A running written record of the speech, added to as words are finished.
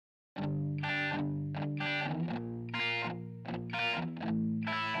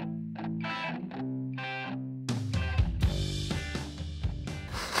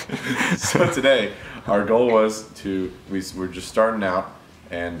So today, our goal was we're just starting out,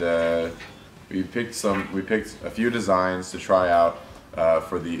 and we picked a few designs to try out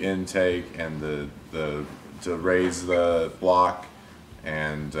for the intake and to raise the block,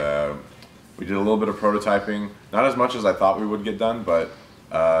 and we did a little bit of prototyping. Not as much as I thought we would get done, but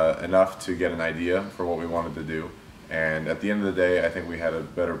enough to get an idea for what we wanted to do. And at the end of the day, I think we had a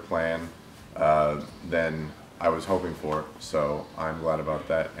better plan than I was hoping for, so I'm glad about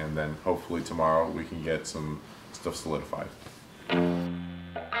that, and then hopefully tomorrow we can get some stuff solidified.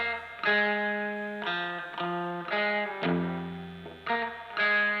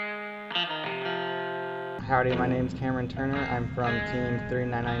 Howdy, my name's Cameron Turner. I'm from Team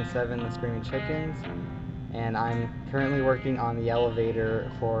 3997, the Screaming Chickens, and I'm currently working on the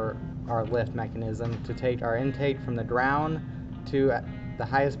elevator for our lift mechanism to take our intake from the ground to the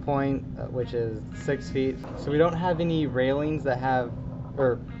highest point, which is 6 feet. So we don't have any railings that have,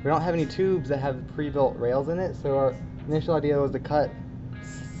 or we don't have any tubes that have pre-built rails in it. So our initial idea was to cut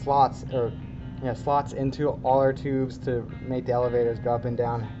slots into all our tubes to make the elevators go up and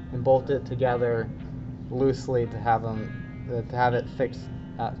down, and bolt it together loosely to have it fixed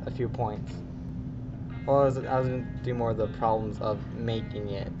at a few points. Well, I was going to do more of the problems of making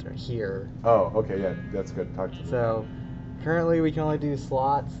it here. Oh, okay, yeah, that's good. Talk to me. So currently we can only do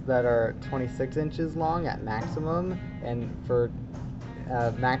slots that are 26 inches long at maximum, and for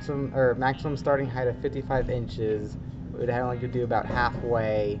maximum starting height of 55 inches, we'd only could do about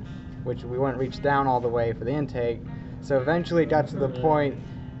halfway, which we wouldn't reach down all the way for the intake. So eventually it got to the point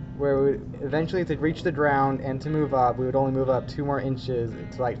where to reach the ground and to move up, we would only move up 2 more inches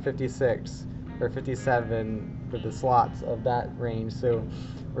to like 56 or 57 for the slots of that range. So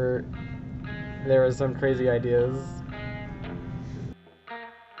there were some crazy ideas.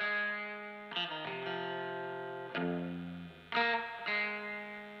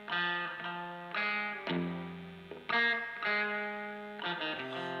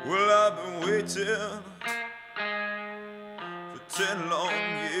 Well, I've been waiting for 10 long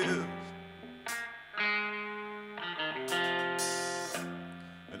years,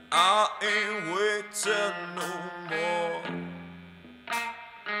 and I ain't waiting no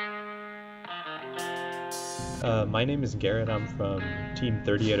more. My name is Garrett. I'm from Team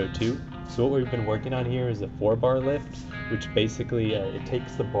 3802. So what we've been working on here is a 4-bar lift, which basically it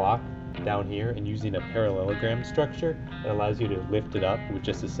takes the block down here, and using a parallelogram structure, it allows you to lift it up with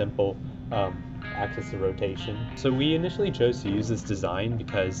just a simple axis of rotation. So we initially chose to use this design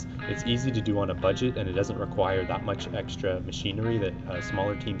because it's easy to do on a budget, and it doesn't require that much extra machinery that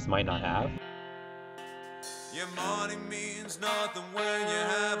smaller teams might not have. Your money means nothing when you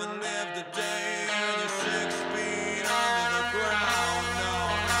have